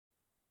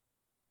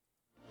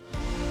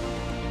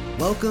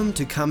Welcome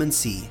to Come and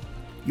See,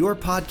 your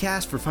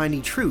podcast for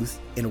finding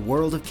truth in a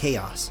world of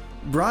chaos.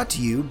 Brought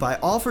to you by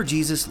All for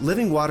Jesus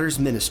Living Waters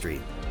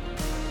Ministry.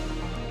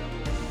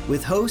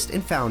 With host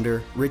and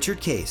founder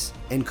Richard Case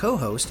and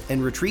co-host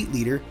and retreat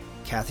leader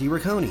Kathy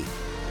Riccone.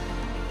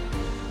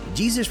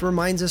 Jesus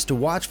reminds us to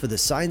watch for the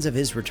signs of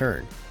his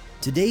return.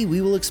 Today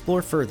we will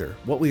explore further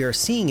what we are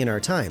seeing in our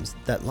times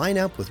that line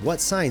up with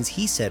what signs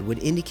he said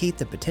would indicate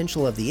the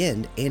potential of the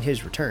end and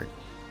his return.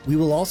 We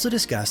will also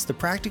discuss the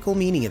practical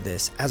meaning of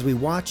this as we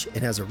watch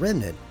and as a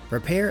remnant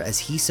prepare as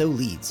he so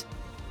leads.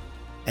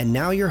 And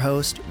now your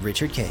host,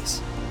 Richard Case.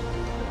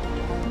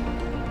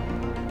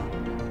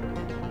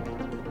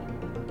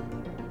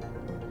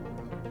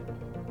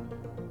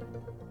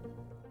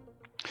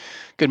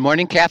 Good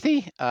morning,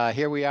 Kathy.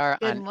 Here we are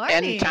Good on morning.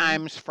 End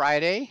Times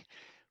Friday.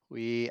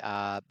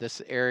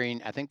 This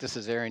airing, I think this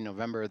is airing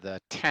November the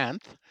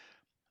 10th.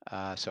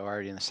 So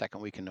already in the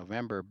second week in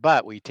November,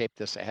 but we taped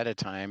this ahead of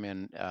time,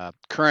 and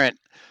current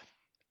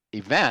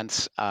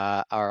events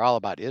are all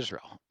about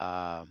Israel.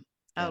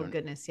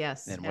 Goodness,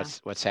 yes. And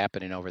what's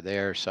happening over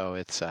there. So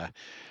it's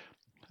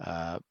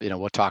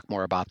we'll talk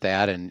more about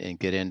that and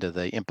get into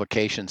the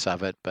implications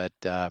of it. But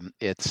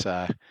it's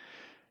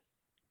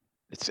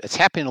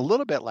happening a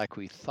little bit like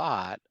we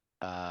thought,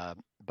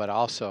 but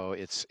also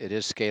it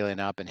is scaling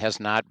up and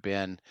has not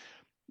been.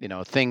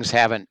 Things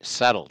haven't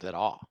settled at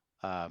all.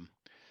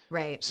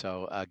 Right.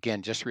 So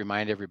again, just to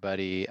remind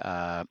everybody,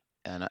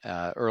 in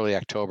early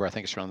October, I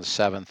think it's around the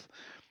 7th,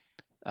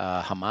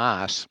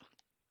 Hamas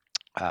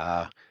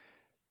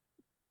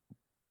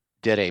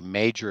did a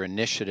major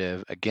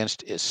initiative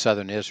against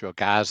southern Israel,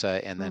 Gaza,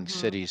 and then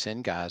cities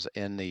in Gaza,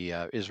 in the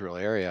Israel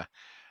area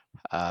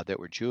that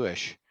were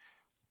Jewish,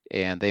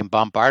 and they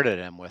bombarded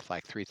them with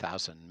like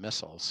 3,000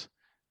 missiles,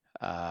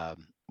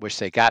 which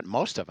they got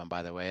most of them,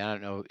 by the way. I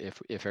don't know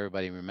if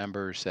everybody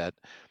remembers that.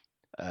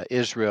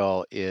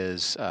 Israel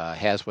has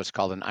what's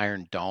called an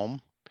Iron Dome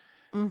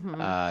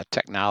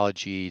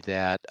technology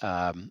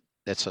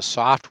that's a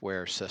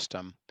software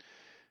system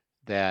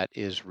that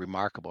is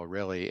remarkable,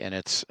 really, and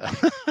it's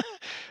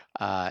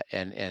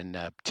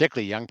and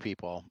particularly young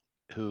people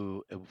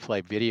who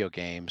play video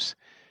games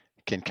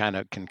can kind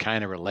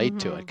of relate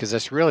to it, because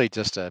it's really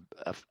just a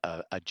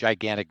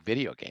gigantic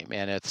video game,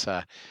 and it's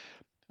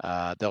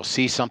they'll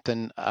see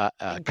something come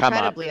up.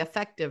 Incredibly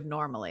effective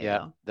normally. Yeah,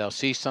 though. They'll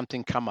see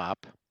something come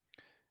up.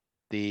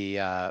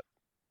 The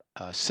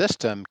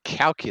system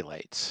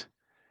calculates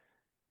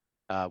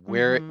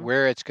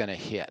where it's going to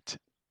hit.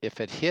 If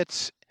it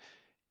hits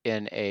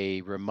in a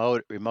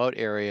remote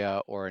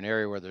area or an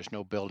area where there's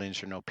no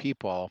buildings or no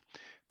people,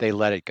 they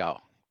let it go.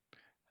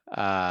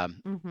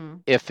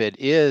 If it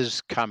is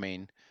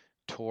coming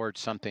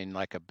towards something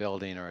like a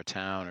building or a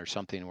town or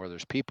something where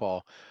there's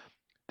people,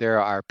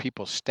 there are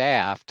people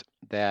staffed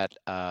that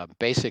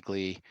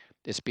basically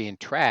it's being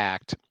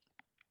tracked,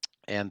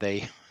 and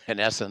they, in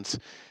essence,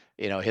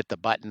 hit the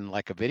button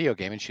like a video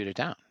game and shoot it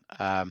down.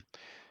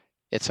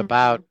 It's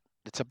about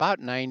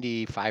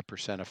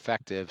 95%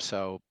 effective.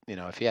 So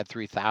if you had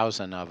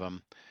 3,000 of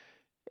them,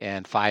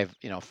 and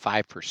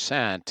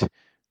 5%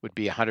 would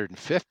be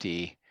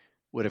 150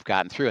 would have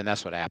gotten through, and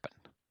that's what happened.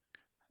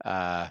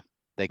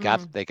 They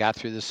got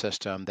through the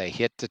system. They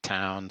hit the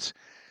towns.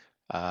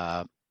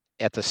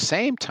 At the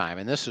same time,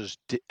 and this is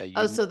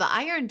so the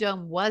Iron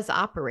Dome was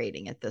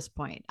operating at this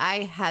point.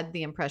 I had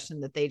the impression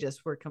that they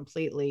just were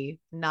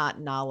completely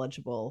not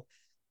knowledgeable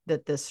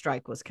that this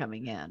strike was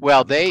coming in.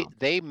 Well, they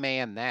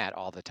man that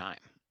all the time.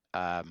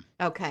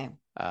 Okay.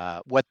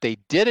 What they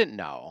didn't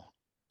know,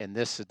 and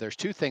there's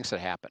two things that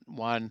happen.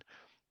 One,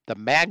 the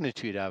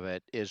magnitude of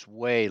it is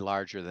way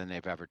larger than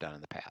they've ever done in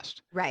the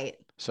past. Right.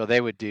 So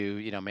they would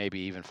do, maybe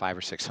even 500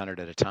 or 600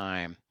 at a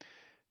time.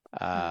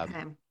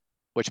 Okay.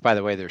 Which, by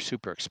the way, they're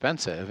super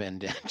expensive,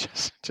 and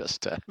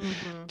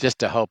just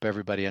to help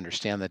everybody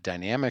understand the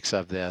dynamics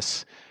of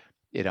this,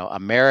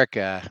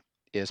 America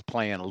is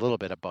playing a little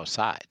bit of both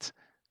sides.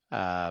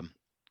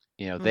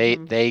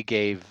 They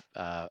gave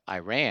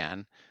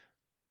Iran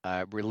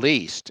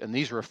released, and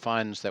these were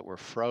funds that were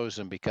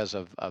frozen because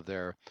of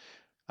their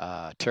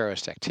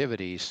terrorist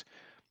activities.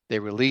 They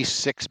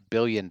released $6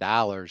 billion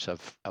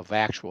of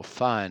actual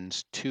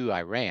funds to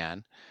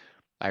Iran.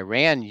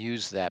 Iran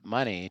used that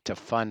money to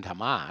fund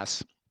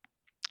Hamas,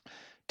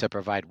 to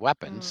provide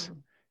weapons,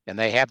 and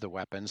they have the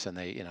weapons, and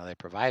they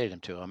provided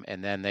them to them,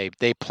 and then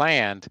they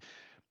planned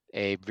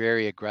a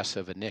very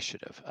aggressive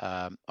initiative.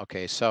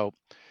 Okay, so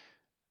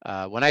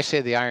when I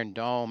say the Iron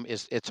Dome,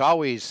 it's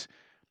always,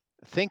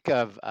 think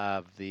of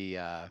the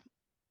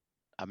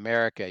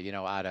America,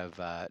 out of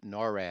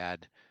NORAD,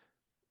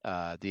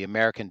 the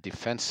American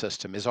defense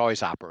system is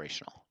always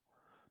operational.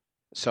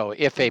 So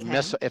if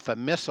a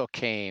missile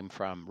came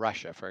from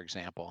Russia, for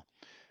example,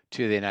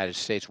 to the United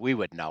States, we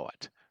would know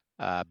it,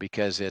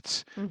 because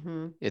it's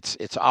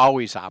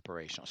always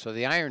operational. So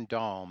the Iron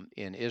Dome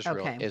in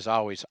Israel is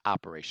always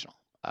operational.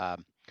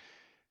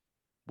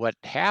 What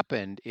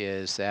happened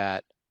is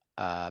that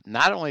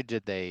not only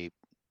did they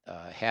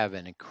have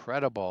an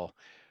incredible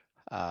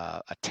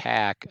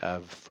attack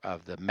of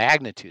the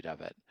magnitude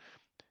of it,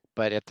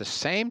 But at the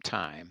same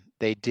time,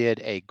 they did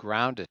a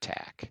ground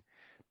attack,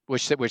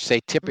 which they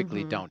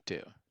typically Mhm. don't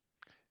do.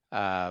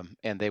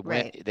 And they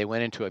Right.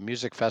 went into a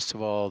music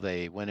festival.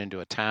 They went into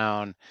a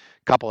town,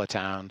 couple of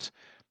towns,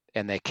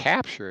 and they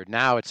captured.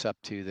 Now it's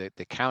up to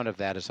the count of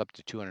that is up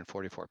to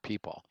 244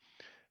 people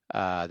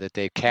that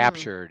they've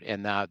captured,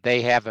 and now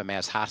they have them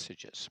as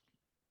hostages.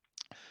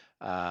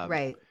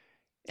 Right.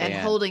 And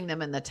And holding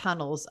them in the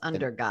tunnels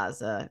under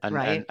Gaza,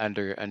 right?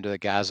 under the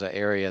Gaza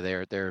area,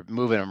 they're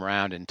moving them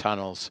around in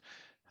tunnels,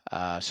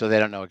 so they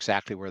don't know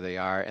exactly where they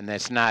are, and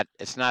it's not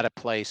a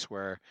place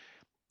where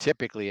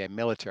typically a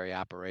military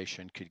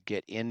operation could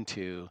get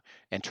into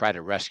and try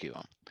to rescue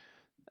them.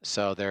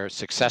 So they're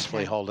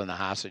successfully Okay. holding the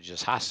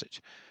hostages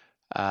hostage.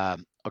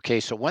 Okay,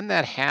 so when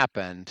that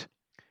happened,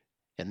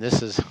 and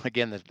this is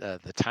again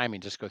the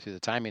timing. Just go through the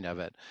timing of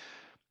it.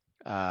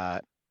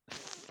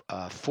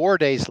 4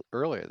 days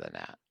earlier than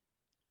that,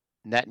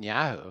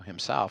 Netanyahu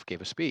himself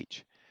gave a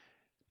speech,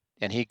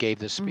 and he gave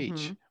this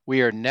speech.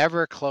 We are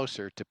never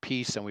closer to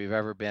peace than we've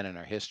ever been in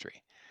our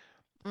history.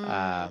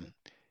 Wow.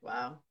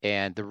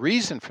 And the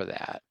reason for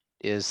that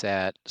is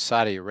that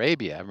Saudi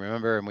Arabia,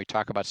 remember, and we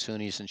talk about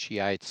Sunnis and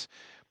Shiites,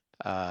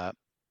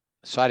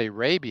 Saudi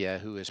Arabia,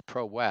 who is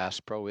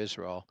pro-West,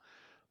 pro-Israel,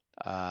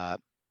 has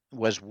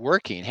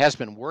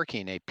been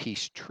working a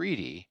peace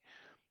treaty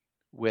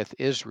with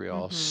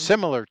Israel,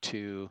 similar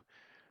to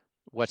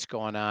what's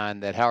going on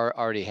that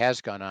already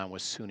has gone on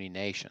with Sunni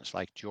nations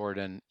like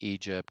Jordan,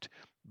 Egypt,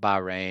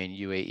 Bahrain,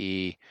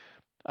 UAE.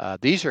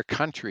 These are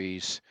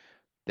countries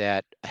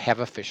that have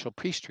official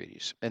peace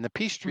treaties. And the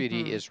peace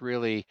treaty is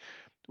really,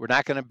 we're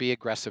not going to be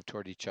aggressive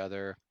toward each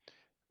other.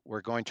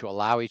 We're going to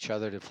allow each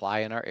other to fly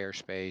in our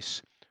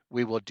airspace.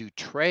 We will do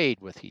trade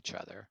with each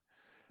other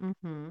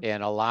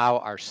and allow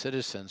our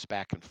citizens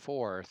back and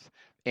forth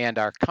and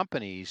our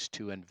companies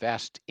to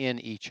invest in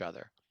each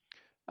other.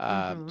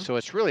 So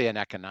it's really an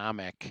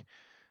economic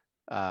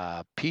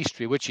peace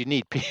treaty, which you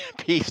need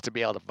peace to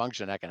be able to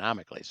function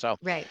economically. So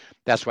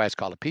that's why it's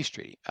called a peace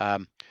treaty.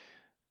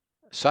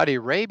 Saudi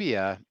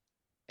Arabia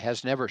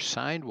has never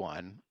signed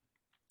one,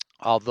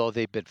 although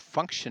they've been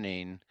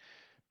functioning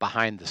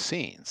behind the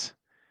scenes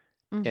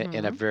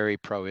in a very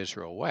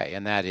pro-Israel way,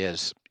 and that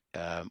is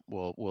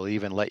we'll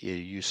even let you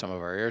use some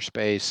of our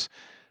airspace.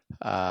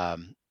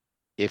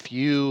 If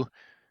you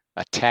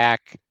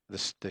attack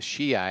the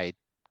Shiite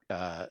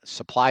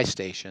supply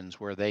stations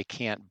where they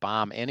can't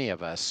bomb any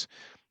of us,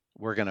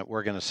 we're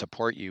gonna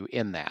support you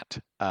in that.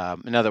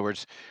 In other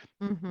words,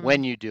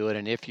 when you do it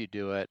and if you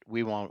do it,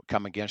 we won't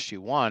come against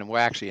you. One, we're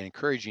actually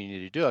encouraging you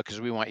to do it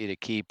because we want you to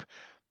keep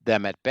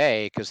them at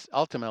bay. Because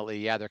ultimately,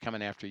 yeah, they're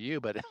coming after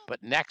you, but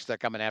next they're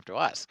coming after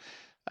us.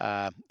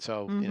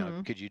 So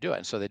could you do it?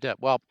 And so they did.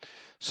 Well,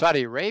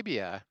 Saudi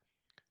Arabia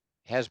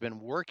has been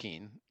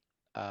working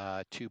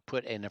to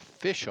put an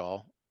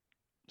official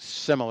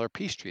similar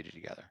peace treaty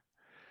together,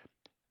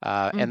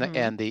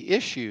 and the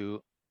issue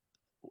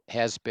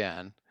has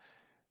been,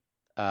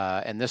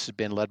 and this has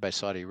been led by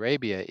Saudi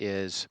Arabia,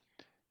 is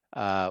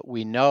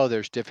we know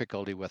there's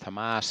difficulty with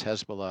Hamas,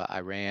 Hezbollah,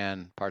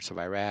 Iran, parts of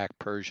Iraq,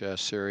 Persia,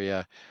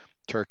 Syria,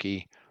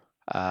 Turkey,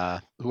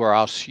 who are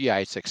all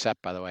Shiites,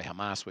 except, by the way,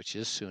 Hamas, which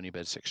is Sunni,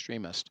 but it's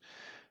extremist.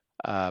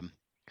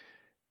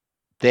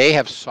 They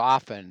have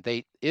softened.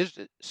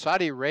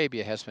 Saudi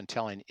Arabia has been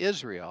telling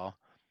Israel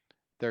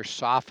they're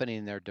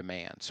softening their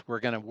demands. We're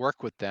going to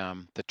work with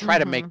them to try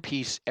to make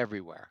peace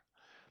everywhere.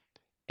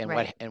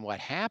 And what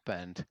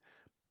happened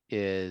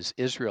is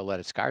Israel let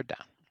its guard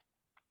down.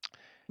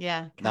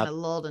 Yeah, kind of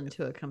lulled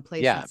into a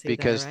complacency.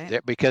 Yeah,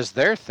 there, because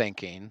they're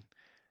thinking,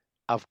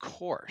 of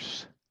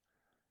course,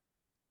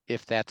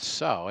 if that's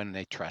so, and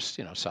they trust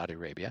Saudi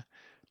Arabia,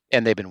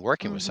 and they've been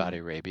working with Saudi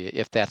Arabia.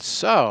 If that's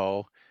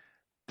so,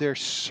 they're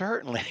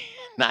certainly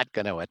not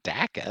going to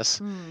attack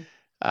us.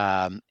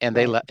 And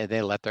they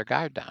let their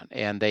guard down,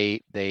 and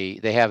they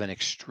have an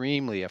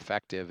extremely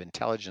effective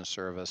intelligence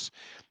service,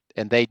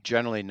 and they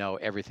generally know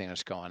everything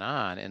that's going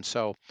on. And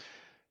so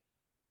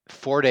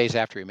 4 days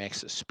after he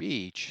makes the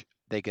speech,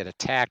 they get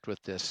attacked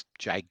with this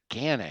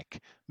gigantic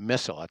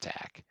missile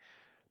attack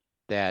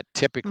that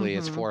typically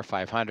is 400 or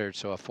 500.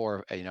 So if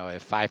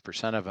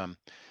 5% of them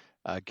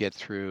get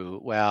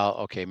through, well,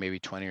 okay, maybe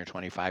 20 or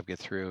 25 get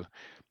through,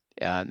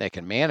 and they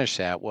can manage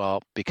that.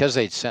 Well, because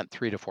they'd sent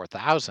 3,000 to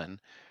 4,000,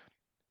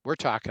 we're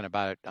talking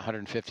about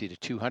 150 to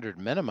 200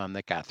 minimum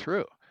that got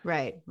through.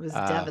 Right. It was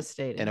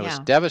devastating. And it was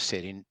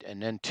devastating. And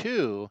then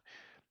two,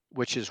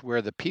 which is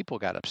where the people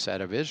got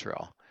upset of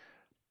Israel,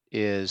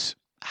 is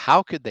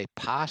how could they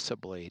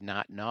possibly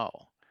not know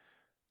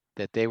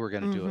that they were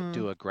going to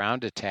do a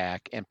ground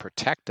attack and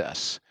protect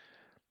us,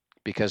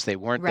 because they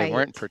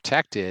weren't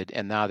protected,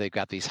 and now they've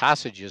got these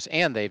hostages,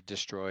 and they've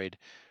destroyed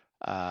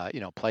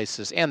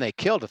places, and they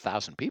killed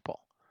 1,000 people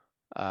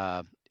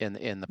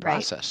in the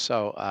process.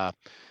 So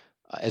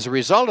as a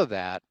result of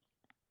that,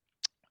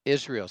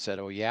 Israel said,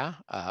 "Oh yeah,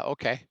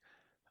 okay,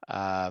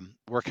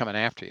 we're coming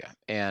after you,"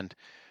 and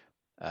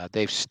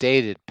they've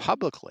stated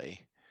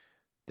publicly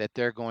that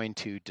they're going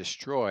to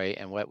destroy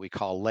and what we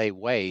call lay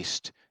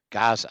waste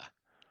Gaza.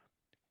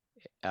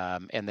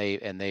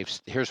 and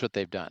here's what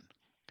they've done.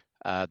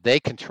 They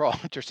control,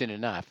 interesting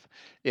enough,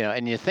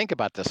 and you think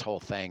about this whole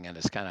thing, and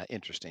it's kind of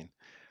interesting.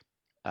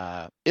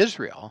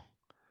 Israel,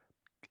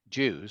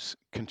 Jews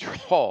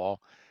control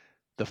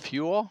the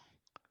fuel,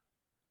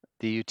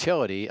 the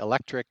utility,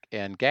 electric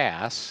and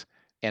gas,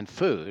 and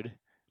food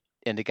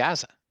into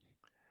Gaza.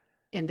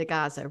 Into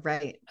Gaza,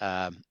 right.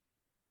 But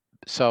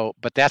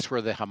that's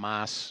where the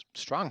Hamas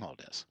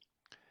stronghold is.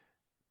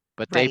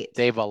 But Right.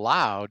 they've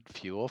allowed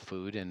fuel,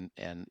 food,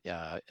 and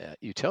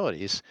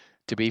utilities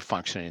to be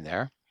functioning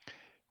there.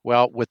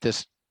 Well, with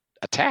this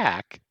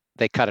attack,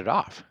 they cut it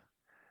off.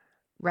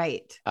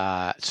 Right.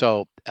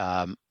 So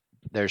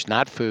there's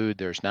not food,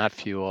 there's not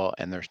fuel,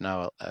 and there's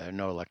no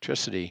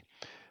electricity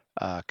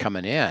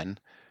coming in.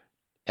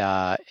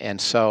 And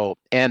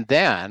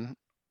then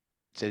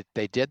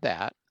they did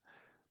that.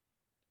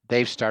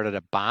 They've started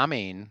a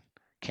bombing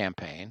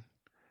campaign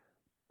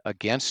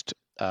against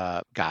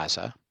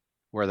Gaza,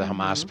 where the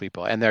Hamas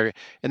people, and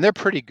they're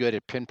pretty good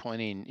at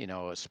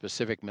pinpointing,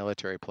 specific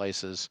military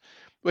places,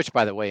 which,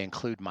 by the way,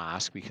 include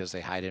mosque, because they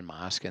hide in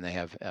mosque and they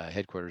have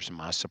headquarters in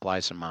mosque,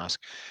 supplies in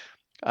mosque,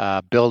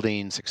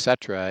 buildings,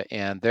 etc.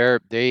 And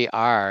they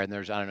are, and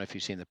I don't know if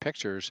you've seen the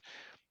pictures,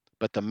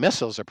 but the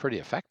missiles are pretty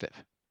effective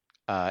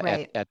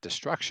Right. at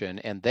destruction,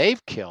 and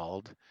they've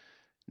killed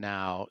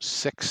now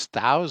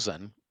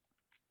 6,000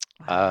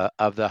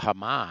 of the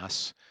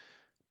Hamas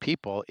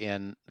people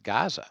in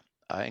Gaza,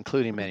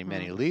 including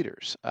many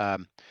leaders.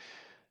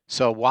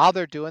 So while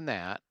they're doing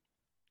that,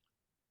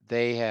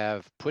 they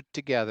have put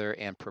together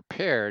and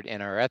prepared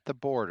and are at the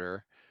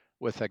border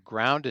with a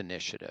ground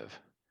initiative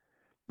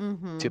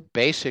to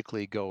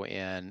basically go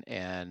in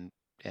and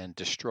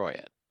destroy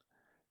it.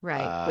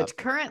 Right. Which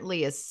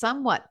currently is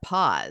somewhat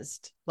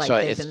paused. Like, so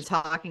they've been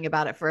talking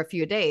about it for a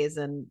few days,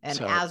 and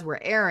so, as we're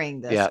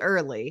airing this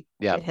early,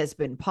 it has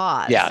been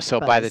paused. Yeah. So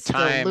by the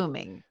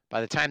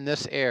time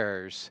this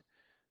airs,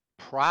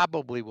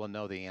 probably we'll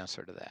know the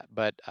answer to that.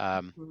 But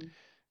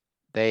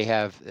they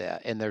have,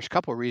 and there's a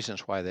couple of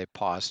reasons why they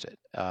paused it.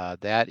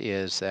 That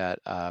is that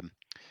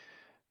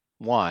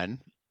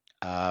one,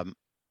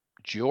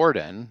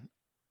 Jordan,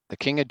 the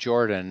king of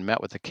Jordan,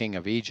 met with the king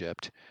of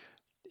Egypt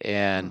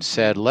and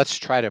said, let's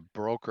try to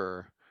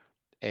broker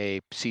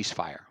a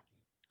ceasefire.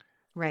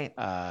 Right.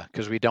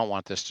 Because we don't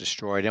want this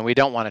destroyed, and we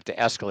don't want it to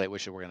escalate,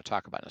 which we're going to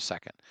talk about in a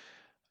second.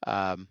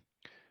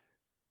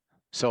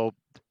 So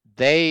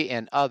they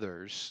and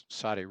others,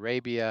 Saudi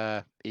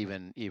Arabia,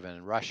 even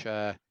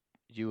Russia,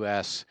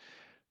 U.S.,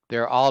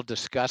 they're all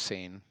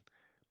discussing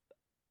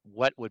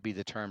what would be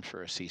the terms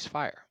for a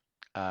ceasefire.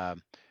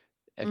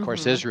 Of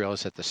course, Israel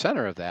is at the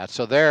center of that.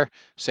 So they're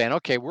saying,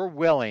 okay, we're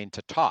willing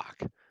to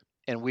talk,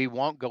 and we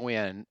won't go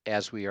in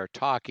as we are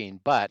talking,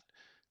 but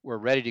we're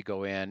ready to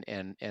go in,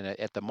 and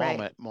at the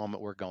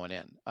moment we're going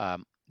in.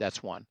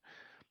 That's one.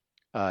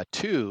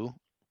 Two,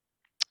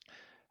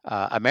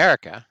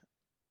 America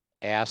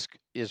asked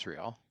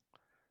Israel,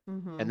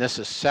 and this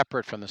is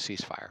separate from the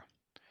ceasefire.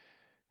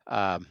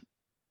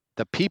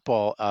 The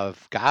people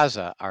of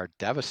Gaza are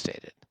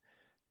devastated.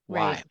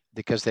 Why? Right.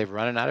 Because they've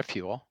run out of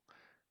fuel,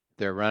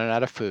 they're running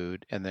out of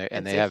food, and they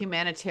have a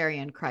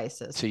humanitarian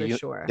crisis, for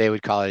sure. They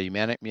would call it a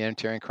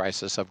humanitarian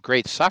crisis of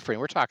great suffering.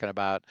 We're talking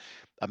about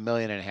 1.5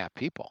 million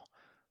people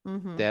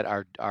that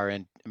are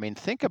in. I mean,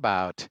 think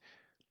about,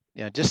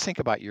 just think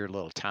about your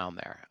little town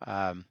there,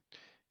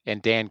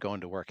 and Dan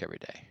going to work every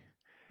day.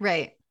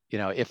 Right.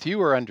 If you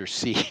were under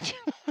siege,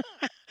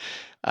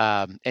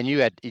 and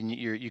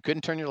you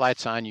couldn't turn your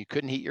lights on, you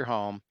couldn't heat your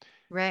home,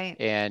 right,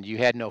 and you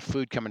had no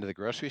food coming to the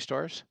grocery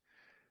stores,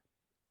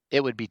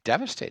 it would be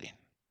devastating.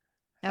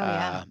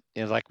 Oh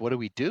yeah. Like, what do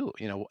we do?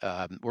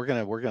 We're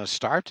gonna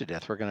starve to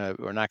death.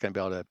 We're not gonna be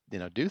able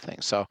to do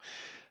things. So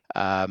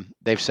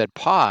they've said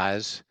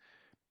pause,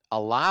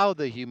 allow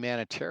the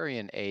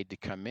humanitarian aid to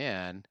come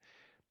in,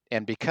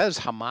 and because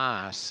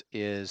Hamas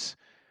is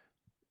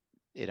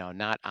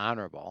not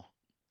honorable,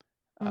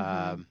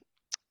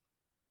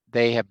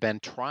 they have been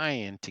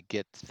trying to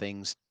get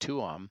things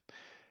to them,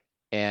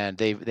 and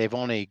they've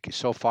only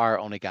so far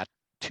only got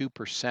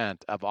 2%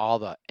 of all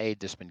the aid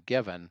that's been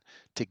given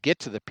to get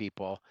to the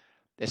people.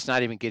 It's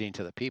not even getting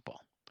to the people.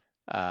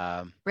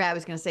 Right, I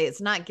was going to say,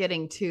 it's not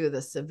getting to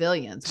the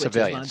civilians, which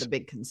is one of the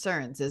big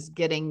concerns, is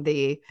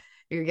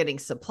you're getting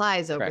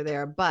supplies over Correct.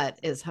 there, but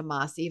is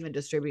Hamas even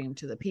distributing them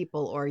to the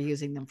people or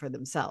using them for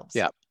themselves?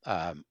 Yeah.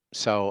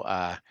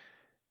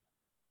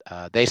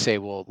 They say,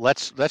 well,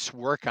 let's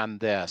work on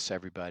this,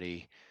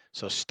 everybody.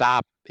 So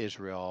stop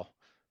Israel.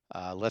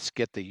 Let's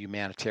get the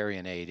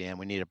humanitarian aid in.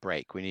 We need a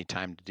break. We need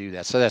time to do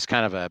that. So that's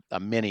kind of a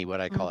mini,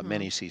 what I call a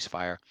mini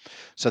ceasefire.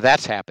 So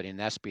that's happening.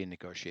 That's being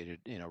negotiated,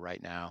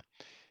 right now.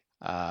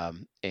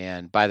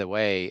 And by the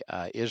way,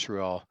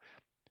 Israel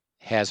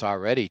has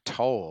already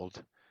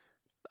told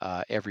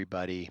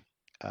everybody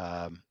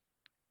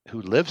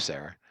who lives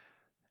there,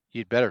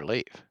 you'd better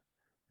leave.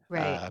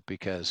 Right.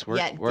 Because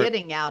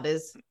getting out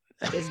is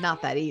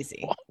not that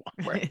easy.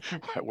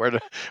 where does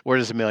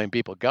 1 million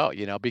people go?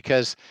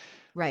 Because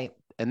right.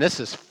 And this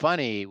is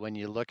funny when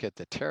you look at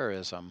the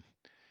terrorism.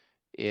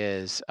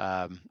 is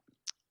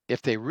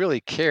if they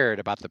really cared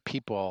about the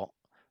people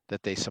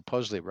that they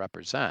supposedly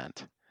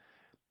represent,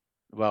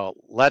 well,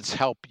 let's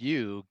help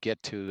you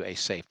get to a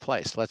safe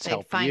place. Let's They'd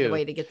help find a you.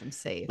 way to get them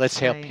safe. Let's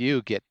help Right.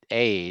 you get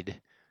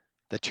aid.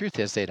 The truth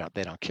is they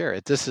don't care.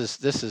 This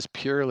is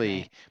purely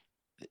Right.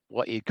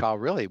 what you'd call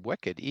really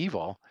wicked,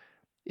 evil.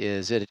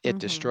 Is it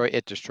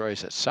Mm-hmm.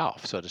 destroys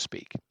itself, so to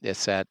speak.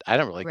 It's that I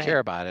don't really care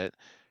Right. about it.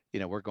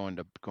 We're going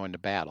to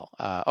battle.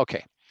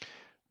 Okay,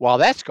 while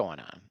that's going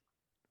on,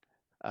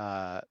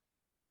 uh,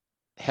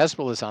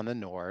 Hezbollah is on the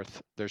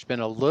north. There's been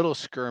a little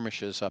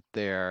skirmishes up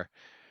there,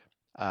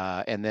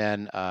 and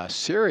then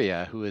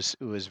Syria, who is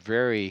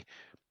very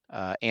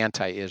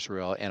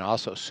anti-Israel and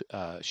also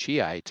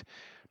Shiite,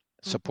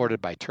 Mm-hmm.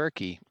 supported by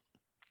Turkey,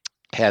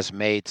 has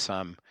made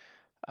some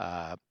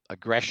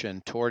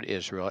aggression toward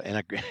Israel,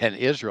 and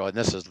Israel, and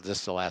this is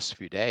the last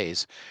few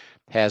days,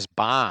 has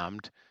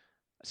bombed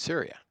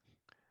Syria.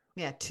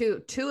 Yeah,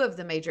 two of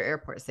the major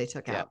airports they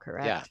took Yep, out, yeah,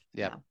 correct?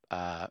 yep.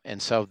 Yeah.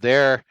 And so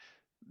they're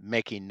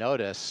making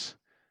notice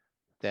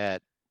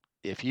that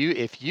if you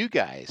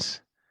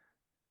guys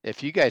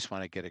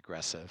want to get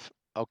aggressive,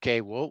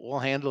 okay, we'll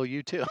handle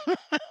you too.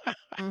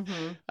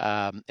 Mm-hmm.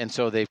 And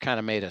so they've kind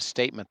of made a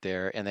statement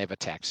there, and they've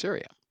attacked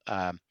Syria.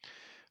 Um,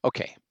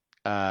 okay,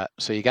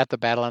 so you got the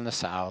battle on the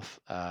south,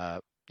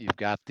 you've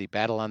got the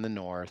battle on the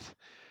north,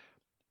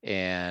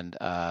 and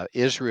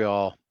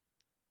Israel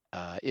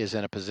is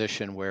in a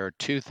position where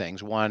two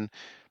things: one,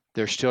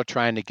 they're still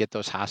trying to get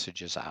those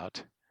hostages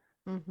out,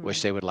 Mm-hmm.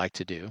 which they would like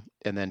to do,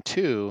 and then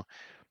two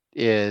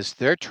is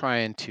they're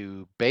trying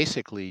to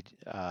basically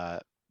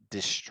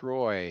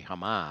destroy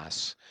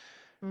Hamas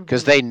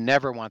because Mm-hmm. they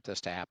never want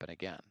this to happen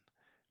again.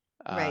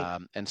 Right.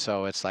 And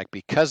so it's like,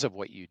 because of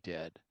what you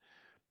did,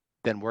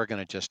 then we're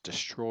going to just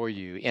destroy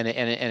you in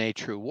a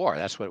true war.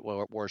 That's what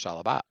war's all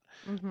about,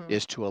 Mm-hmm.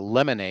 is to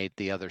eliminate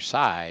the other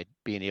side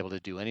being able to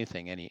do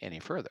anything any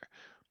further.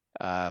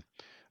 Uh,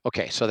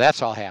 okay, so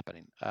that's all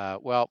happening.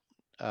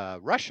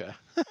 Russia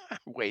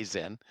weighs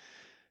in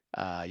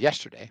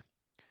yesterday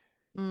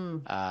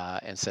Mm.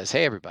 and says,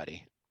 "Hey,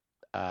 everybody,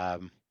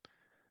 um,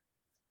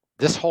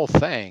 this whole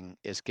thing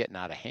is getting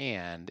out of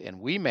hand, and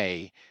we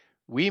may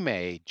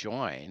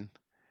join,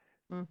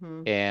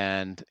 Mm-hmm.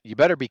 and you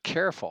better be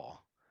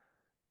careful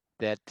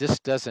that this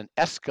doesn't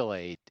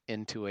escalate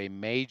into a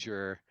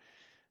major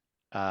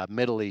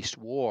Middle East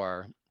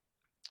war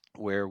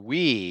where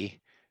we,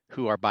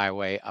 who are by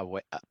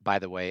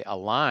the way,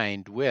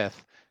 aligned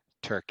with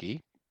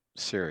Turkey,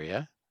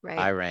 Syria, Right.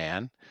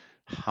 Iran,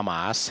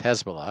 Hamas,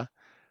 Hezbollah,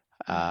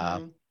 uh,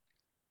 Mm-hmm.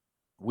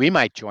 we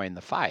might join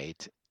the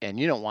fight, and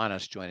you don't want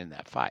us joining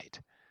that fight."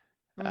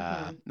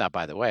 Mm-hmm. Now,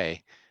 by the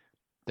way,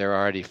 they're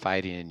already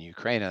fighting in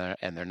Ukraine,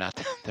 and they're not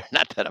they're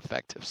not that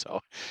effective.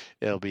 So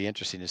it'll be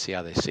interesting to see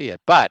how they see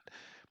it. But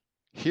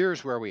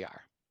here's where we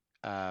are.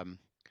 Um,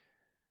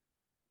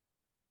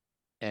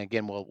 and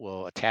again,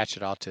 we'll attach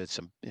it all to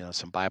some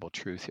Bible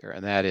truth here,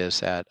 and that is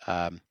that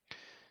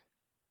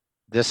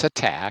this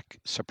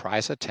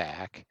surprise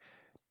attack,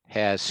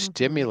 has Mm-hmm.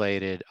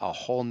 stimulated a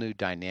whole new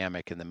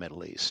dynamic in the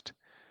Middle East.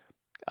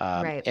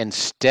 Right.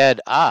 Instead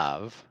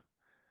of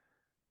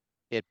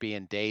it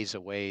being days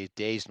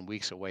and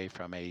weeks away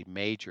from a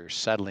major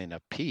settling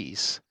of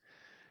peace,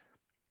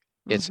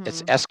 it's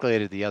Mm-hmm.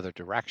 escalated the other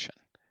direction,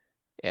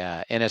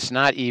 and it's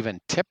not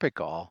even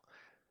typical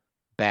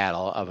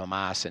battle of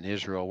Hamas and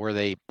Israel, where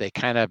they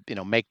kind of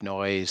make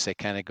noise, they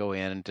kind of go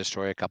in and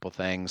destroy a couple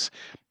things,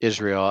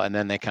 Israel, and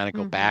then they kind of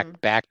go Mm-hmm.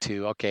 back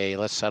to, okay,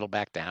 let's settle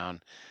back down,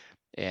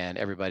 and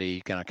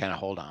everybody gonna kind of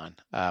hold on.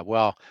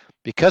 Well,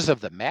 because of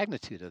the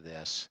magnitude of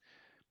this,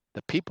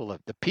 the people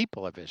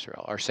of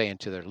Israel are saying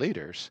to their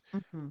leaders,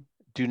 Mm-hmm.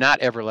 do not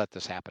ever let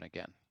this happen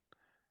again,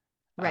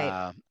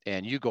 Right.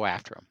 and you go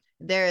after them.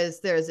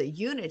 There's a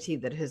unity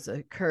that has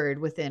occurred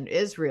within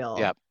Israel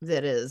Yep.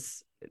 that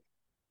is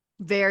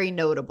very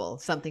notable,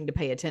 something to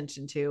pay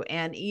attention to.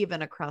 And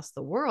even across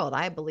the world,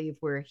 I believe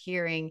we're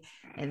hearing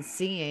and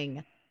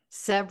seeing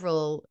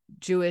several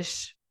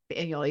Jewish,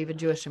 even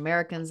Jewish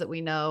Americans that we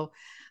know,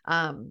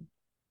 um,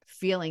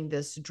 feeling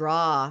this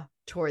draw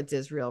towards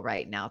Israel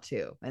right now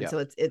too. And Yep.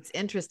 so it's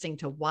interesting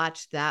to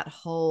watch that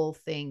whole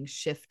thing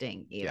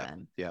shifting Yep.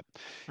 even. Yep.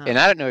 And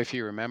I Um, don't know if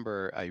you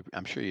remember,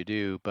 I'm sure you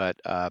do, but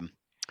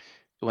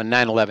when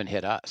 9/11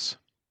 hit us,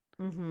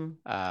 mm-hmm.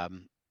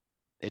 um,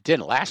 it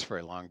didn't last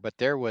very long, but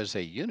there was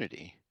a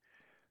unity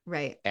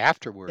Right. It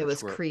afterwards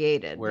was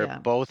created. where Yeah.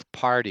 both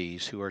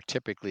parties, who are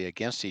typically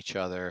against each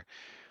other,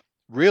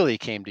 really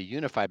came to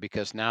unify,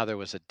 because now there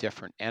was a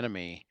different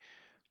enemy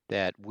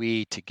that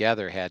we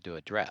together had to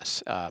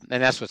address, and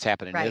that's what's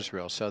happened in Right.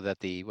 Israel. So that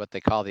what they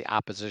call the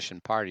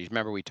opposition parties.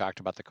 Remember, we talked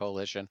about the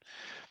coalition,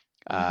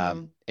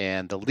 Mm-hmm.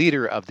 and the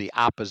leader of the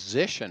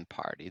opposition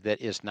party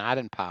that is not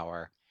in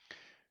power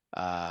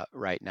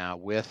right now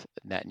with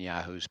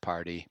Netanyahu's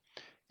party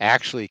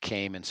actually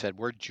came and said,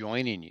 "We're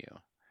joining you,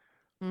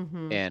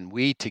 Mm-hmm. and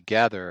we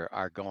together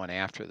are going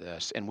after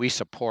this, and we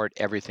support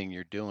everything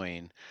you're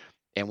doing,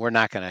 and we're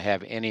not going to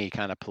have any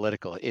kind of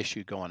political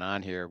issue going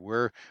on here.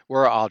 We're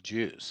all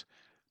Jews."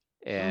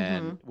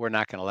 and Mm-hmm. we're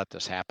not going to let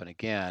this happen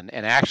again.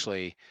 And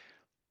actually,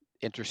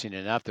 interesting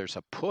enough, there's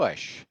a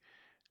push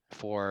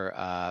for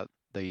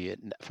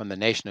from the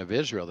nation of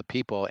Israel, the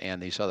people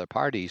and these other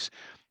parties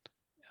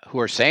who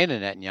are saying to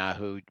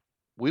Netanyahu,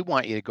 we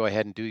want you to go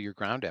ahead and do your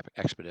ground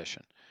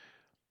expedition.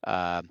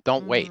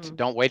 Don't wait. Mm.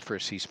 Don't wait for a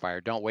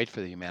ceasefire. Don't wait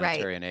for the Right.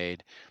 humanitarian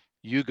aid.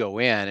 You go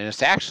in, and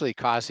it's actually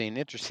causing,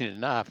 interesting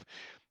enough,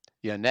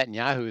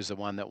 Netanyahu is the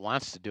one that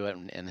wants to do it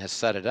and has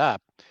set it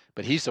up,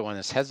 but he's the one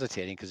that's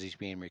hesitating because he's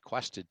being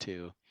requested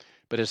to.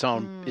 But his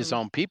Mm.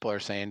 own people are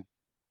saying,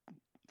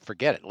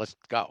 forget it, let's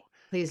go.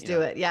 Please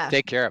do it. Yeah.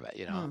 Take care of it.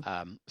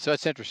 Mm. So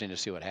it's interesting to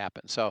see what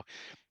happens. So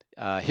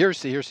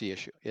here's the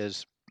issue: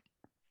 is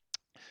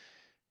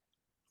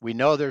we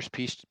know there's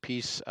peace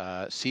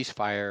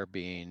ceasefire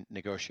being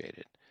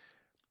negotiated.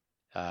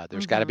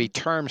 There's got to be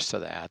terms to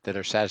that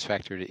are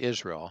satisfactory to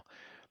Israel.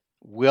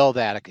 Will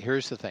that?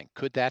 Here's the thing: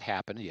 could that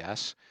happen?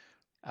 Yes.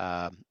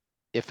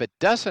 If it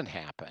doesn't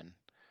happen,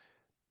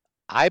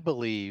 I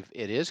believe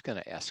it is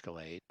going to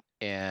escalate,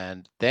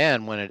 and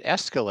then when it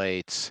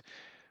escalates,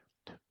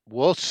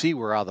 we'll see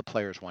where all the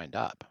players wind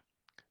up.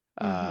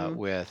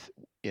 With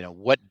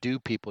what do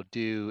people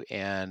do?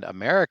 And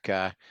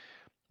America,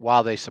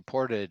 while they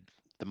supported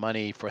the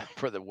money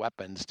for the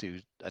weapons to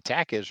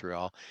attack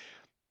Israel,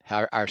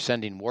 are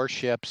sending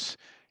warships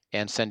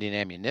and sending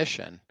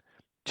ammunition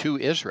to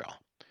Israel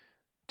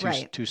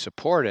to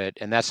support it.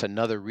 And that's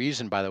another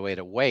reason, by the way,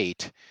 to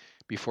wait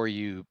before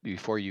you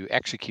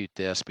execute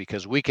this,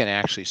 because we can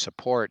actually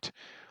support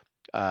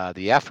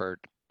the effort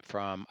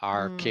from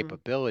our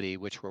capability,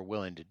 which we're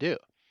willing to do.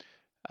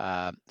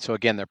 So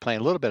again, they're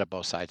playing a little bit of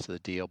both sides of the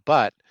deal,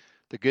 but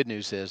the good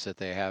news is that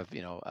they have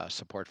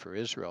support for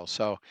Israel.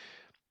 So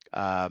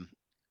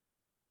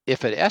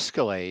if it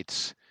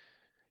escalates,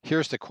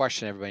 here's the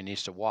question everybody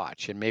needs to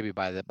watch, and maybe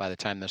by the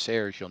time this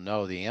airs, you'll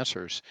know the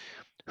answers.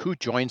 Who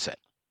joins it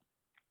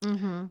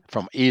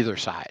from either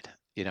side?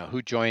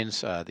 Who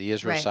joins the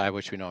Israel side,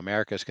 which we know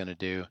America is going to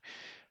do.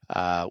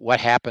 What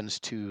happens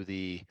to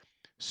the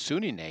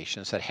Sunni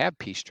nations that have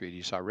peace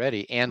treaties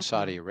already, and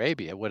Saudi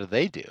Arabia? What do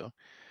they do?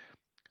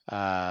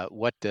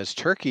 What does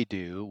Turkey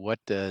do? What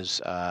does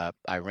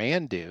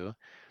Iran do?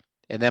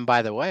 And then,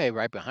 by the way,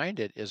 right behind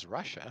it is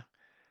Russia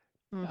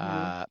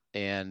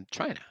and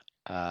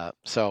China.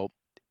 So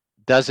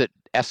does it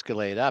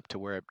escalate up to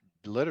where it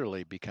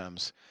literally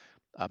becomes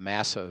a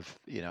massive,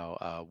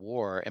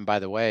 war? And by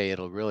the way,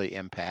 it'll really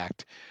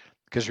impact,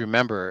 because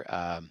remember,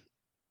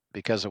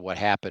 because of what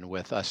happened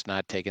with us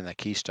not taking the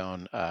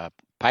Keystone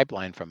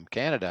pipeline from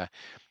Canada,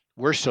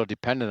 we're still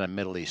dependent on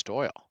Middle East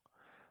oil.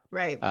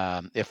 Right.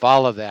 If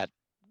all of that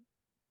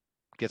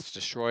gets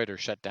destroyed or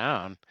shut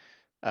down,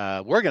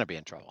 we're going to be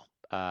in trouble.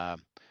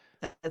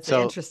 That's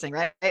interesting,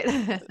 right?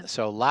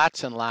 So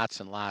lots and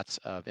lots and lots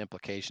of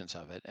implications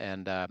of it.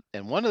 And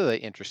one of the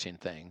interesting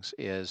things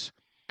is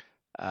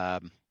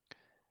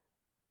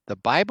the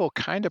Bible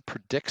kind of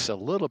predicts a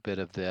little bit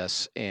of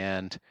this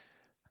and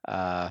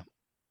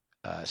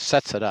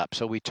sets it up.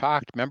 So we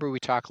talked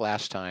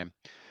last time,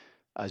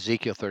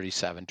 Ezekiel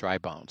 37, dry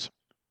bones.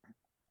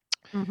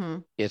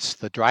 It's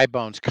the dry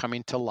bones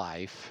coming to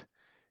life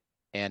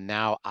and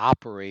now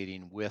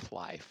operating with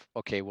life.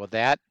 Okay, well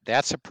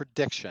that's a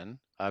prediction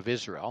of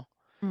Israel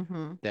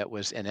that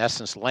was in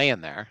essence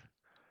laying there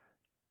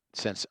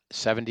since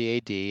 70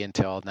 AD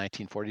until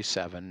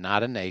 1947,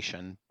 not a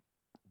nation,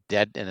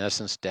 dead, in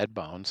essence, dead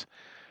bones.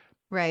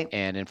 Right.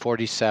 And in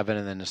 47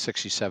 and then the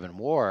 67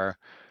 war,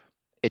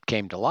 it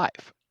came to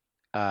life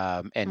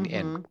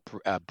and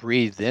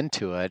breathed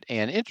into it.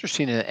 And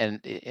interesting, and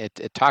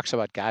it talks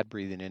about God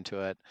breathing into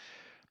it.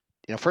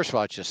 First of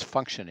all, it's just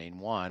functioning,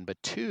 one,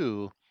 but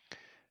two,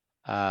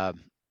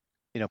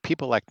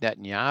 people like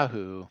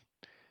Netanyahu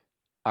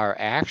are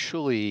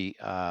actually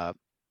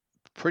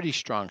pretty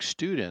strong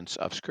students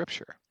of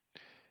Scripture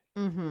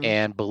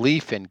and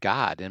belief in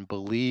God and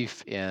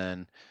belief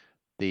in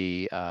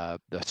the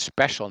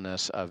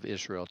specialness of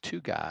Israel to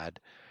God.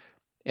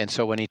 And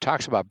so when he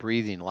talks about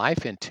breathing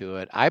life into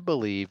it, I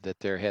believe that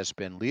there has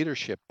been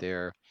leadership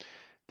there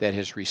that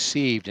has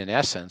received, in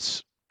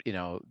essence,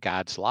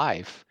 God's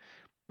life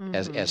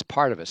as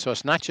part of it. So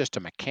it's not just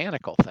a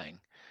mechanical thing,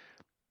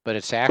 but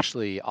it's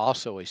actually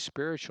also a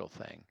spiritual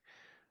thing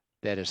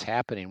that is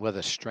happening with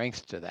a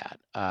strength to that.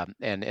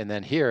 And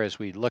then here, as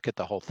we look at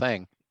the whole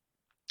thing,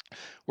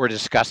 we're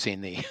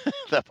discussing the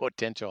the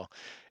potential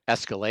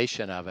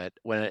escalation of it.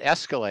 When it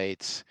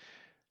escalates,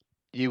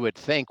 you would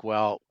think,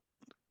 well,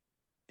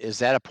 is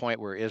that a point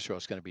where Israel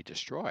is going to be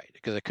destroyed?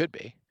 Because it could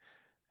be.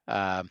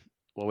 Well,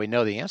 we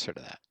know the answer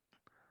to that.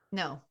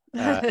 No.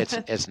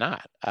 It's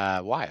not.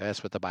 Why?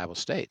 That's what the Bible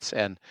states,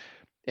 and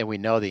we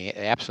know the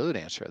absolute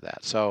answer to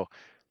that. So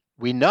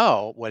we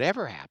know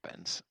whatever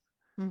happens,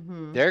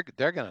 they're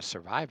going to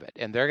survive it,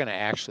 and they're going to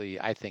actually,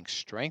 I think,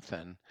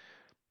 strengthen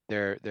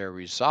their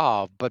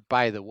resolve. But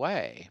by the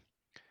way,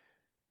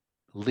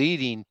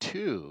 leading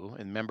to,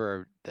 and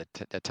remember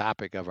the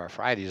topic of our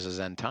Fridays is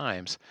end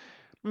times.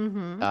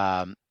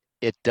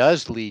 It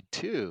does lead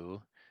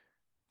to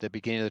the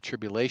beginning of the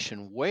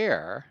tribulation,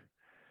 where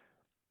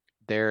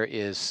there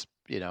is,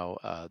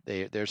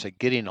 there's a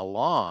getting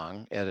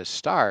along as it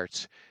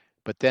starts,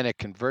 but then it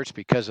converts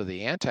because of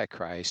the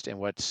Antichrist. And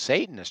what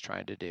Satan is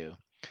trying to do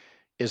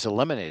is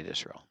eliminate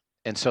Israel.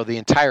 And so the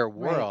entire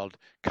world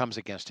comes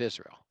against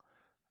Israel.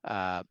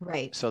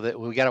 Right. So that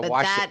we got to But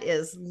watch. that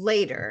is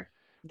later.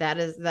 That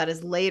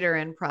is later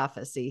in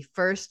prophecy.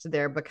 First,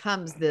 there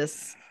becomes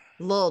this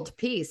lulled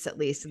peace, at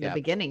least in the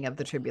beginning of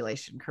the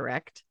tribulation,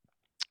 correct?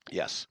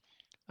 Yes.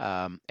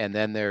 And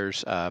then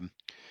there's,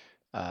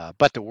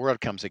 but the world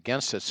comes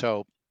against it.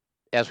 So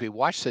as we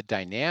watch the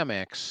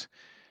dynamics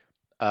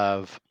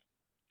of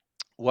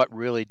what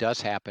really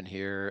does happen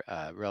here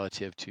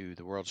relative to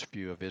the world's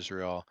view of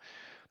Israel,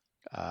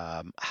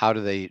 how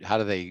do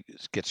they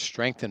get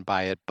strengthened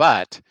by it?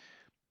 But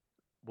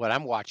what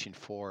I'm watching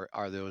for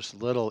are those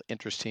little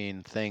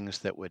interesting things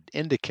that would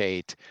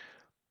indicate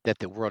that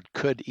the world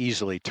could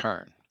easily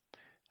turn.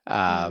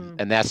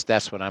 And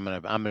that's what I'm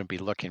gonna be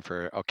looking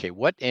for. Okay,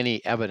 what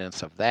any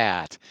evidence of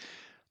that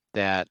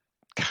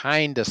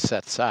kind of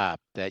sets up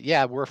that,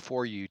 yeah, we're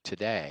for you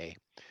today.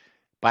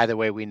 By the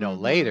way, we know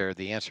later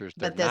the answer is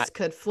but this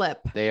could flip.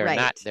 They are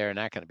not. They're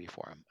not going to be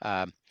for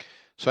them.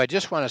 So I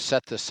just want to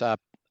set this up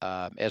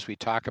as we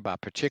talk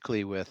about,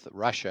 particularly with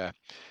Russia,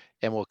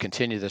 and we'll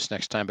continue this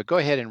next time. But go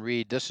ahead and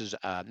read. This is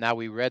now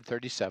we read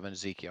 37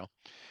 Ezekiel.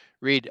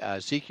 Read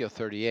Ezekiel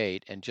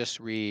 38 and just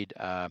read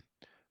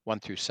 1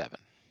 through 7.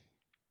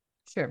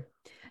 Sure.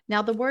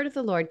 Now the word of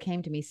the Lord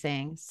came to me,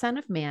 saying, Son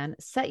of man,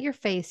 set your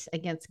face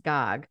against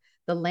Gog,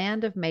 the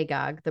land of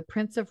Magog, the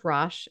prince of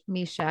Rosh,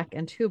 Meshach,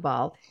 and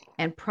Tubal,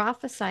 and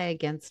prophesy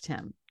against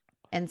him,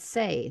 and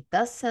say,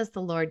 Thus says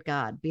the Lord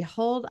God,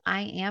 Behold,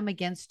 I am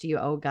against you,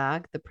 O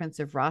Gog, the prince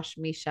of Rosh,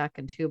 Meshach,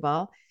 and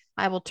Tubal.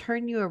 I will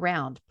turn you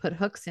around, put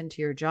hooks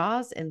into your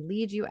jaws, and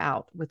lead you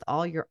out with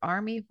all your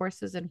army,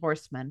 horses, and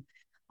horsemen,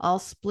 all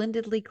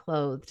splendidly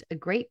clothed, a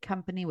great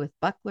company with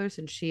bucklers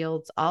and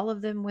shields, all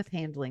of them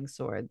handling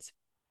swords.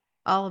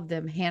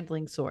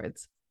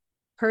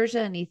 Persia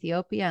and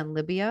Ethiopia and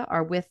Libya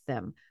are with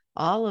them.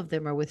 All of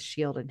them are with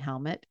shield and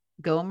helmet.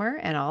 Gomer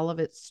and all of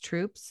its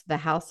troops, the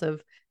house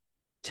of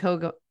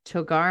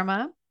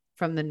Togarma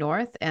from the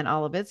north and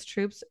all of its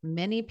troops,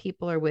 many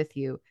people are with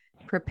you.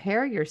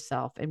 Prepare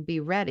yourself and be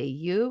ready,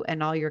 you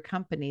and all your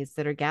companies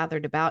that are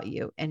gathered about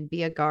you, and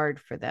be a guard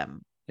for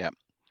them. Yep.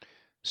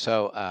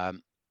 So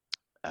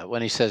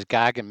when he says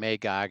Gog and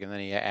Magog, and then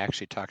he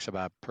actually talks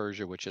about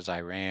Persia, which is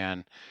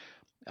Iran,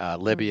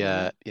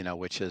 Libya,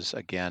 which is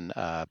again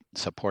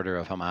supporter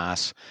of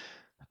Hamas.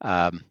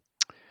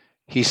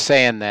 He's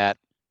saying that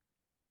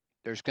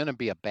there's going to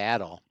be a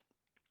battle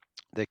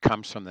that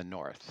comes from the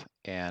north,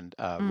 and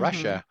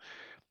Russia.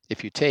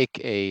 If you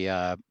take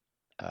a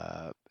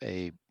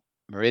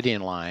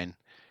meridian line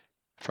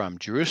from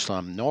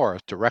Jerusalem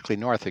north, directly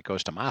north, it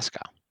goes to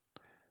Moscow.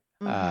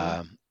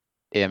 And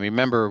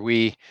remember,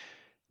 we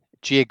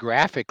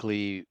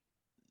geographically,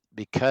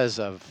 because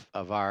of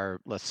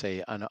our, let's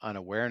say,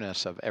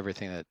 unawareness of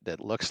everything that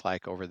looks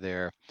like over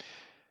there,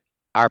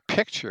 our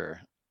picture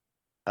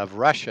of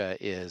Russia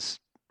is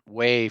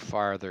way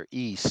farther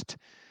east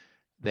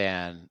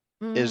than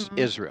is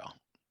Israel.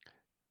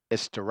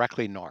 It's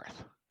directly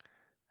north.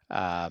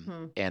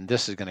 And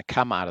this is going to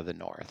come out of the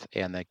north,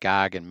 and that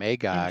Gog and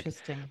Magog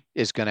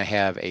is going to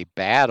have a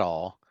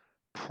battle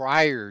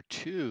prior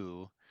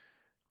to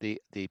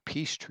the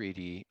peace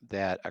treaty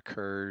that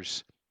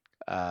occurs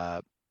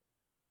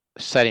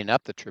setting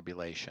up the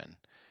tribulation,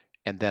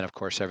 and then of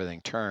course everything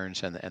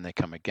turns and they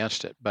come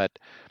against it. But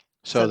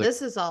so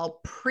this is all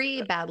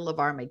pre-Battle of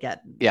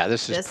Armageddon. Yeah,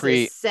 this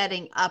is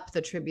setting up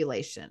the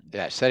tribulation.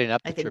 Yeah, setting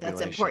up the tribulation. I think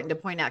that's important to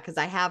point out, because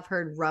I have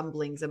heard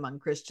rumblings among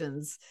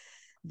Christians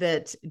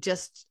that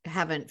just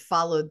haven't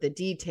followed the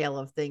detail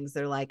of things.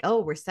 They're like,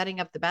 "Oh, we're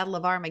setting up the Battle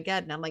of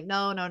Armageddon." I'm like,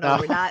 no,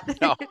 we're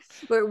not. No.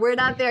 we're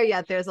not there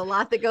yet. There's a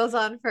lot that goes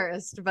on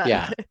first. But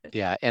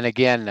yeah. And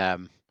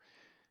again,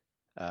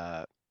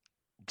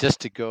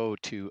 just to go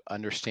to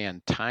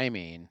understand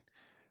timing,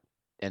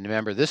 and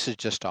remember, this is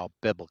just all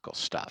biblical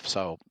stuff.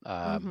 So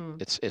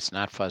it's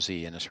not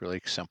fuzzy, and it's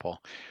really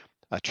simple.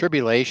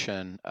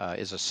 Tribulation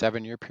is a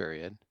 7-year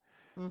period.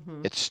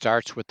 It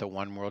starts with the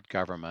one world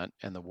government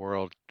and the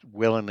world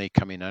willingly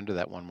coming under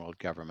that one world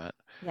government.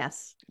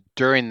 Yes.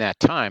 During that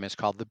time, it's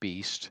called the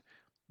beast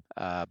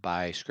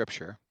by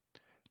Scripture.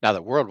 Now,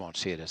 the world won't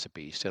see it as a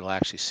beast. It'll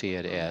actually see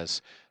it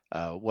as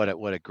what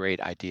a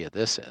great idea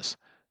this is.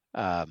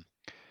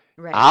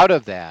 Out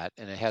of that,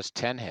 and it has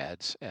 10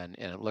 heads, and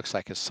it looks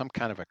like it's some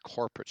kind of a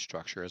corporate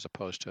structure as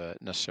opposed to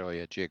necessarily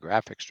a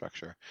geographic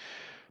structure.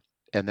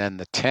 And then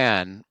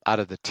out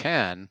of the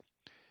 10,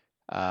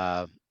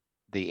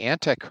 the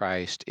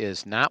Antichrist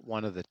is not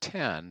one of the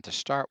 10 to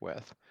start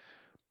with,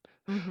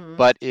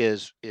 but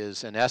is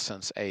in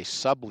essence a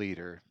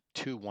sub-leader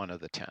to one of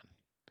the 10.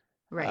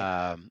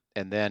 Right.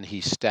 And then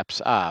he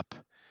steps up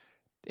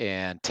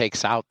and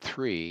takes out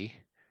 3,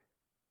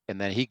 and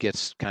then he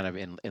gets kind of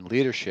in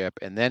leadership,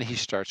 and then he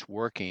starts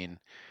working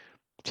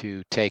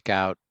to take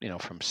out,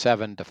 from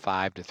 7 to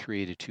 5 to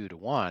 3 to 2 to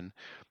 1,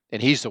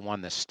 and he's the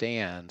one that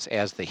stands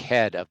as the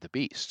head of the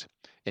beast.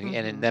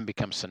 and then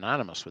becomes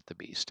synonymous with the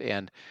beast.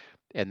 And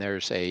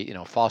there's a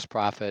false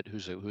prophet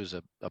who's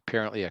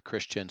apparently a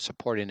Christian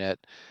supporting it.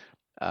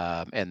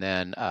 And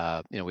then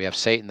we have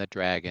Satan the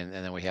dragon,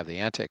 and then we have the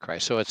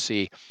Antichrist. So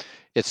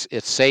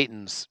it's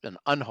Satan's an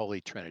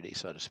unholy trinity,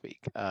 so to speak,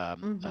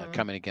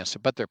 coming against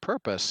it. But their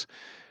purpose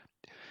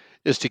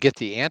is to get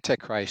the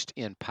Antichrist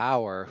in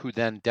power, who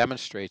then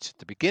demonstrates at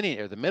the beginning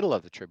or the middle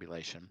of the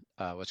tribulation,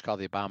 what's called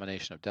the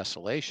abomination of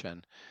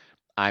desolation.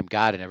 I'm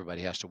God and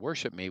everybody has to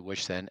worship me,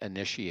 which then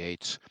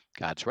initiates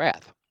God's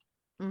wrath.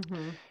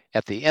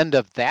 At the end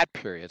of that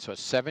period, so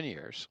it's 7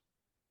 years,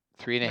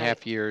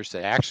 3.5 years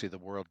that actually the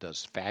world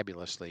does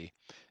fabulously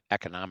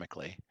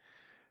economically.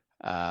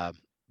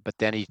 But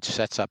then he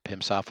sets up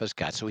himself as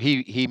God. So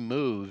he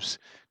moves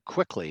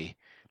quickly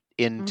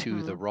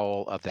into the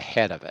role of the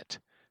head of it.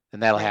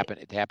 And that'll happen.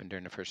 It happened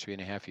during the first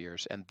 3.5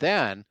 years. And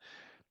then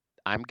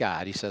I'm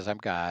God. He says, I'm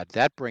God.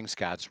 That brings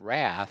God's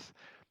wrath.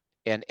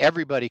 And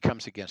everybody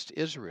comes against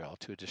Israel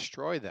to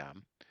destroy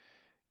them.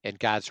 And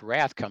God's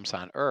wrath comes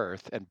on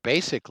earth and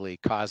basically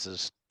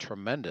causes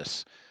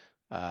tremendous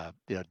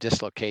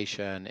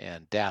dislocation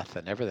and death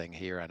and everything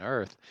here on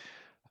earth.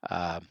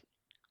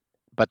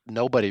 But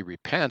nobody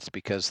repents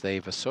because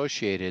they've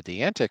associated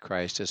the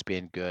Antichrist as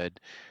being good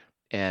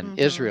and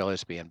Israel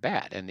as being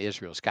bad, and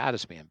Israel's God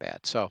as being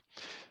bad. So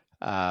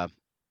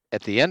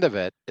at the end of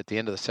it, at the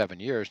end of the 7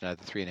 years, now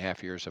the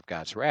 3.5 years of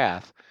God's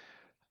wrath,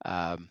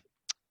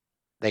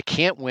 they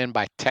can't win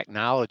by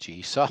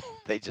technology. So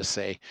they just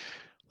say,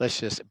 let's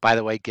just, by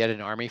the way, get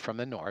an army from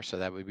the north. So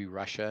that would be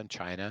Russia and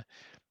China.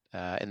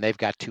 And they've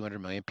got 200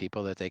 million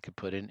people that they could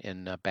put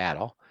in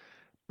battle.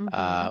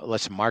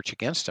 Let's march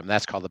against them.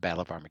 That's called the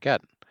Battle of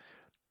Armageddon.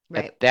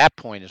 At that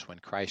point is when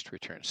Christ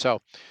returns.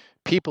 So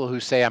people who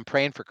say, I'm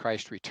praying for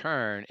Christ's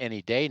return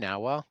any day now,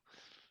 well,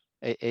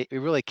 it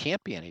really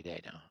can't be any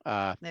day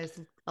now. There's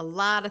a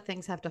lot of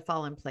things have to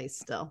fall in place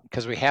still.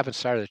 Because we haven't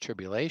started the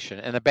tribulation.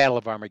 And the Battle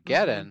of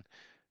Armageddon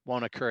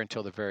won't occur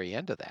until the very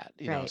end of that.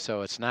 You know,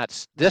 so it's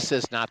not, this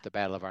is not the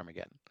Battle of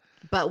Armageddon.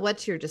 But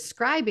what you're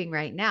describing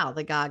right now,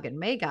 the Gog and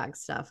Magog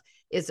stuff,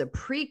 is a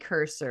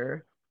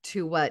precursor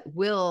to what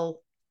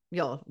will,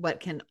 what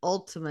can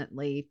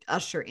ultimately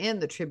usher in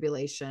the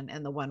tribulation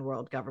and the one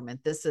world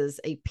government. This is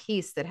a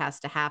piece that has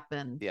to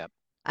happen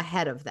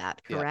ahead of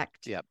that,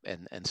 correct? Yep.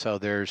 And so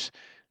there's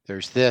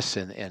this,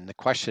 and the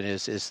question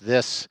is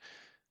this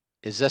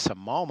a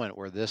moment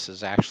where this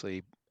is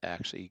actually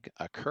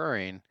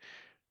occurring,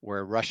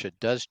 where Russia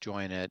does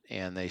join it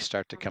and they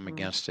start to come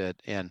against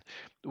it? And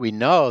we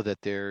know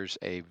that there's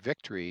a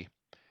victory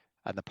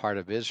on the part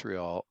of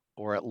Israel,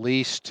 or at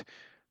least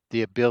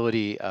the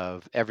ability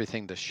of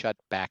everything to shut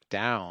back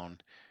down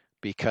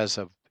because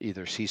of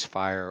either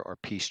ceasefire or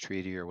peace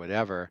treaty or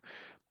whatever,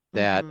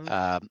 that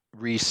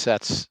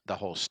resets the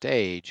whole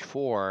stage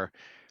for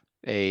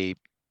a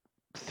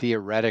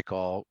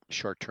theoretical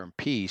short-term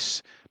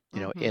peace,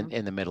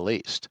 in the Middle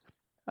East.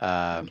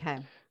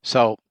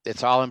 So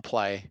it's all in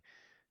play.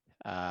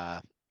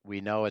 We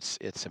know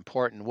it's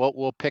important.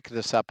 We'll pick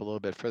this up a little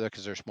bit further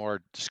because there's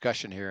more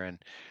discussion here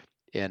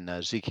in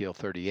Ezekiel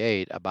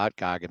 38 about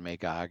Gog and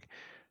Magog,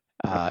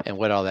 and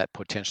what all that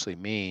potentially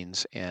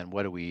means, and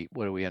what do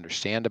we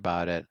understand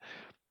about it.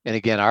 And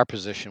again, our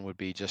position would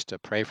be just to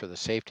pray for the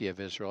safety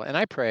of Israel. And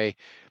I pray,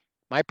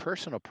 my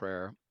personal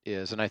prayer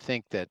is, and I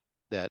think that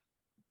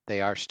they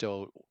are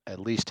still at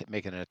least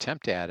making an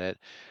attempt at it,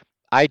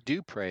 I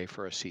do pray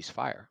for a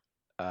ceasefire.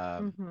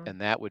 And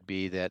that would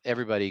be that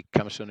everybody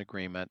comes to an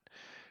agreement,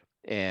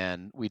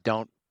 and we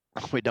don't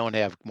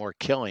have more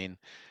killing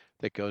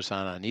that goes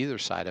on either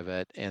side of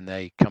it, and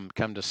they come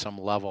to some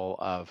level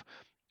of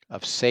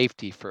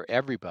safety for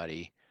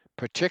everybody,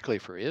 particularly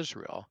for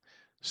Israel,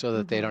 so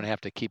that they don't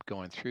have to keep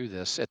going through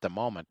this at the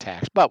moment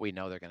tax. But we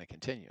know they're going to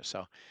continue.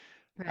 So.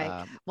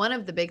 One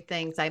of the big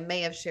things, I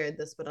may have shared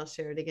this, but I'll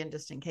share it again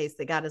just in case,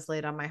 that God has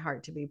laid on my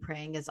heart to be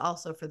praying is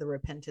also for the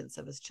repentance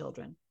of his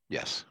children.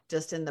 Yes.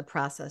 Just in the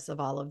process of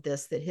all of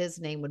this, that his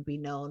name would be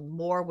known,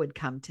 more would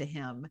come to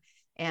him,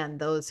 and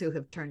those who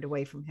have turned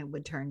away from him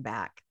would turn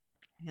back.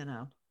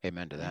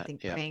 Amen to that. I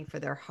think praying for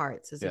their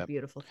hearts is a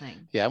beautiful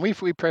thing. Yeah, and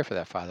we pray for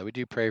that, Father. We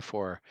do pray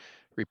for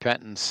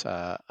repentance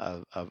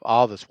of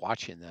all that's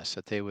watching this,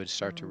 that they would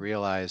start to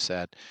realize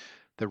that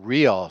the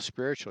real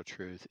spiritual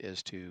truth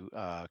is to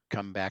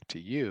come back to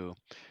you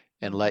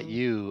and let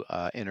you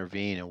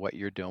intervene in what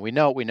you're doing. We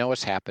know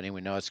what's happening.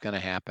 We know it's going to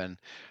happen.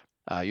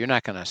 You're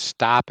not going to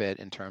stop it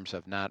in terms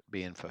of not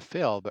being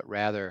fulfilled, but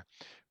rather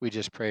we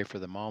just pray for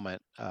the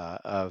moment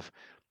of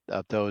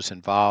those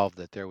involved,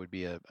 that there would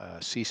be a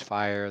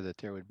ceasefire, that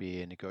there would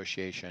be a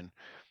negotiation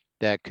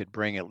that could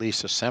bring at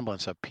least a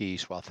semblance of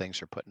peace while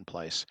things are put in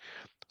place.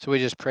 So we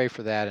just pray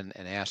for that and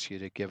ask you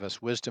to give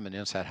us wisdom and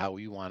insight how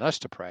you want us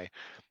to pray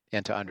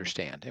and to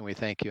understand. And we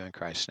thank you in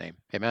Christ's name.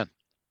 Amen.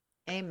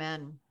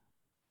 Amen.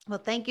 Well,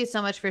 thank you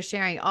so much for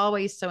sharing.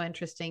 Always so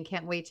interesting.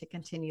 Can't wait to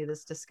continue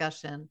this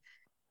discussion.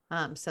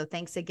 So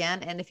thanks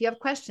again. And if you have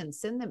questions,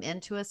 send them in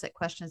to us at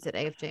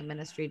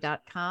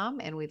questions@afjministry.com,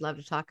 and we'd love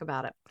to talk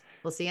about it.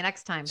 We'll see you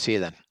next time. See you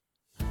then.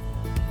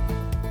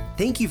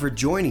 Thank you for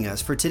joining us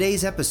for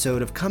today's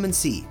episode of Come and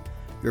See,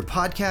 your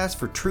podcast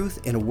for truth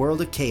in a world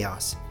of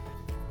chaos.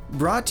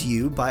 Brought to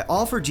you by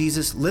All for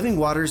Jesus Living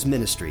Waters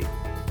Ministry.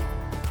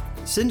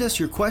 Send us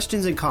your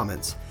questions and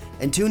comments,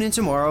 and tune in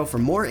tomorrow for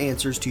more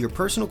answers to your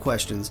personal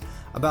questions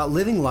about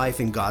living life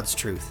in God's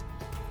truth.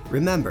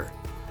 Remember,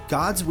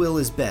 God's will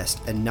is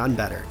best and none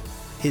better.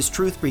 His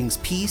truth brings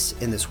peace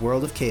in this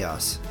world of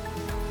chaos.